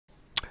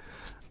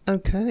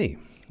Okay,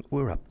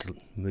 we're up to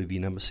movie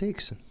number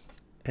 6,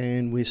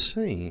 and we're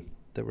seeing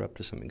that we're up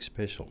to something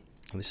special.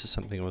 And this is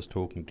something I was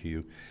talking to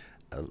you,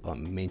 I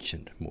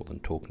mentioned more than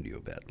talking to you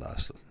about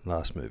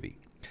last movie.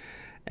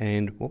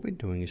 And what we're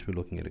doing is we're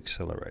looking at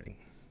accelerating.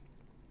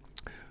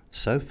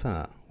 So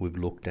far, we've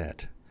looked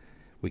at,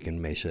 we can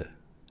measure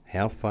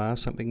how far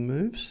something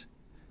moves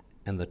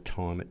and the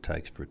time it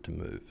takes for it to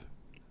move.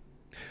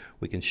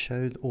 We can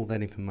show all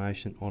that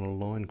information on a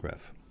line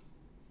graph.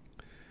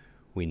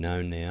 We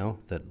know now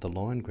that the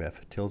line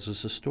graph tells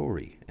us a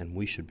story, and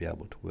we should be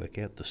able to work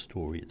out the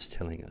story it's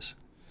telling us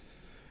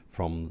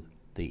from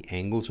the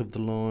angles of the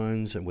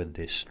lines and whether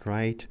they're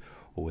straight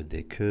or whether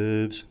they're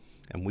curves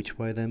and which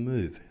way they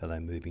move. Are they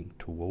moving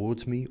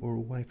towards me or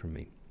away from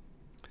me?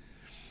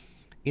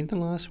 In the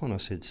last one I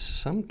said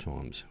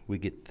sometimes we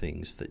get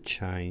things that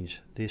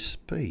change their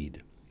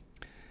speed,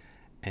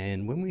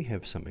 and when we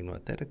have something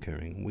like that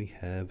occurring, we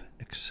have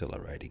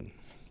accelerating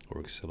or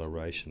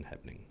acceleration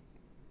happening.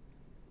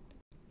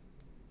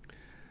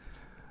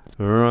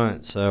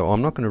 Alright, so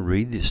I'm not going to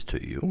read this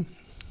to you,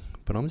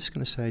 but I'm just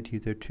going to say to you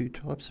there are two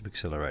types of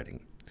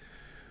accelerating.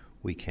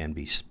 We can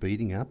be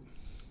speeding up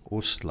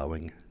or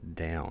slowing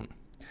down.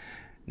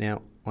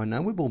 Now, I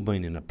know we've all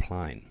been in a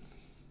plane,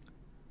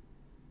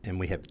 and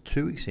we have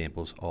two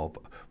examples of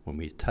when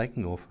we're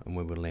taking off and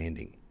when we're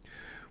landing.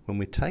 When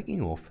we're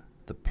taking off,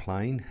 the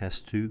plane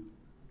has to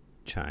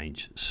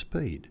change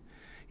speed.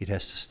 It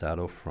has to start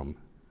off from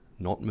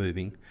not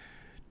moving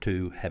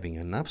to having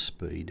enough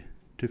speed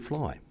to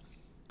fly.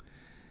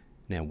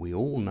 Now, we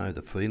all know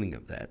the feeling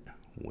of that.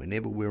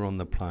 Whenever we're on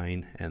the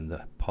plane and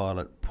the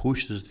pilot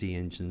pushes the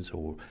engines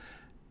or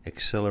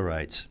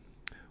accelerates,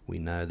 we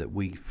know that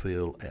we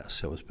feel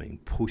ourselves being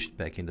pushed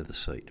back into the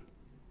seat.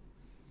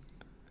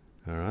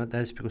 Alright,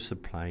 that's because the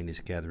plane is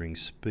gathering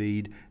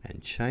speed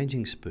and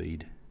changing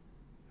speed,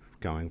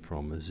 going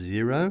from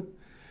 0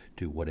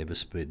 to whatever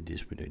speed it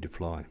is we need to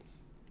fly.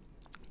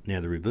 Now,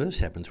 the reverse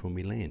happens when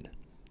we land.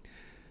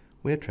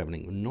 We're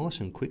travelling nice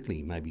and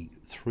quickly, maybe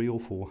 300 or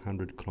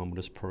 400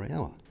 kilometres per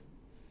hour.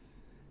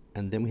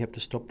 And then we have to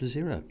stop to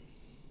 0.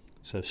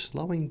 So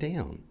slowing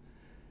down,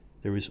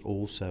 there is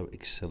also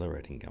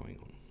accelerating going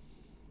on.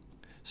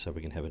 So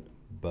we can have it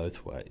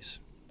both ways.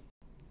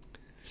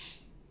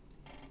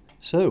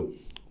 So,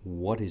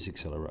 what is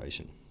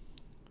acceleration?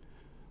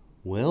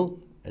 Well,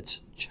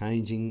 it's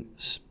changing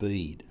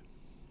speed.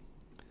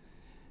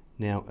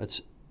 Now,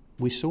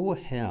 we saw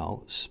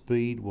how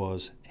speed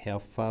was how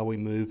far we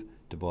move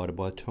divided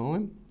by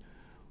time.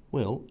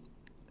 Well,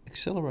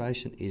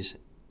 acceleration is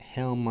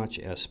how much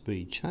our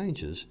speed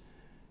changes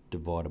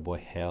divided by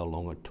how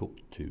long it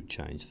took to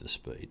change the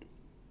speed.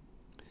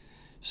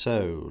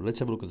 So let's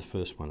have a look at the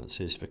first one. It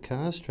says for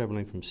cars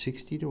travelling from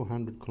 60 to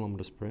 100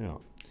 kilometres per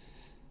hour.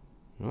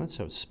 Right,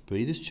 so its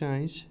speed has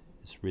changed.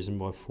 It's risen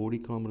by 40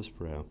 kilometres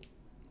per hour.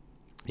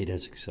 It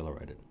has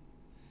accelerated.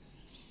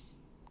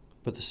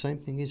 But the same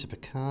thing is, if a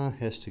car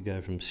has to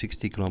go from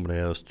 60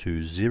 km/h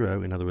to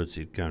 0, in other words,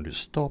 it's going to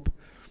stop,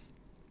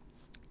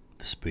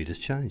 the speed has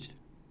changed.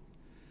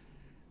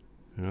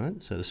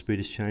 Alright, so the speed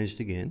has changed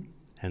again,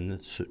 and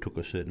it took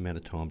a certain amount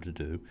of time to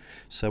do,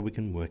 so we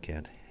can work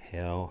out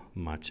how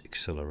much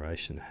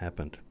acceleration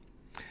happened.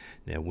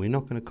 Now, we're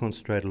not going to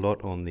concentrate a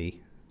lot on the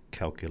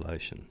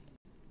calculation,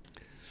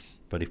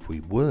 but if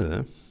we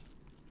were,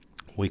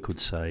 we could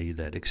say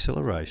that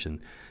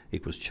acceleration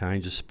equals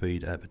change of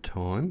speed over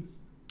time,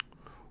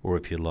 or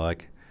if you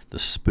like, the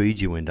speed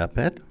you end up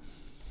at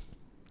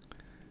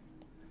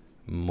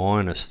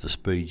minus the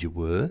speed you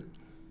were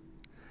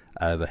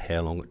over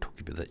how long it took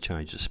you for that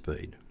change of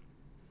speed.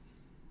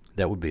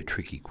 That would be a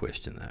tricky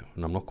question though,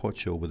 and I'm not quite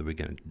sure whether we're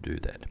going to do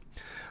that.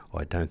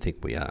 I don't think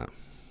we are.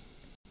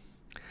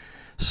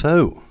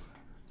 So,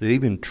 the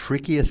even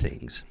trickier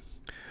things,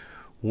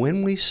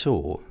 when we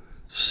saw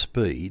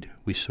speed,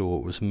 we saw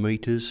it was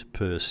meters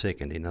per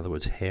second. In other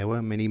words,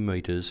 how many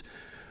meters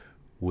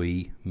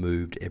we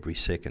moved every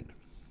second,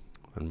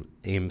 and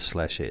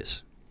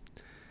m/s.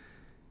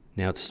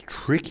 Now, it's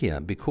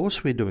trickier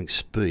because we're doing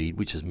speed,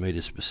 which is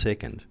meters per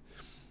second,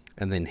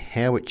 and then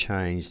how it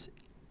changed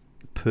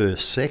per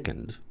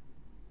second.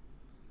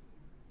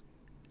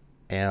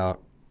 Our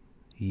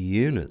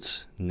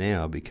units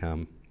now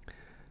become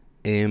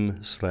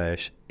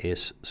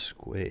m/s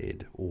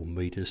squared, or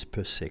meters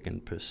per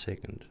second per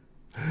second.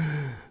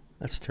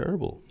 That's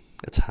terrible.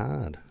 That's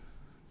hard.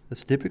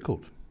 That's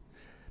difficult.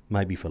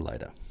 Maybe for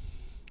later.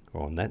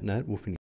 On that note, we'll finish.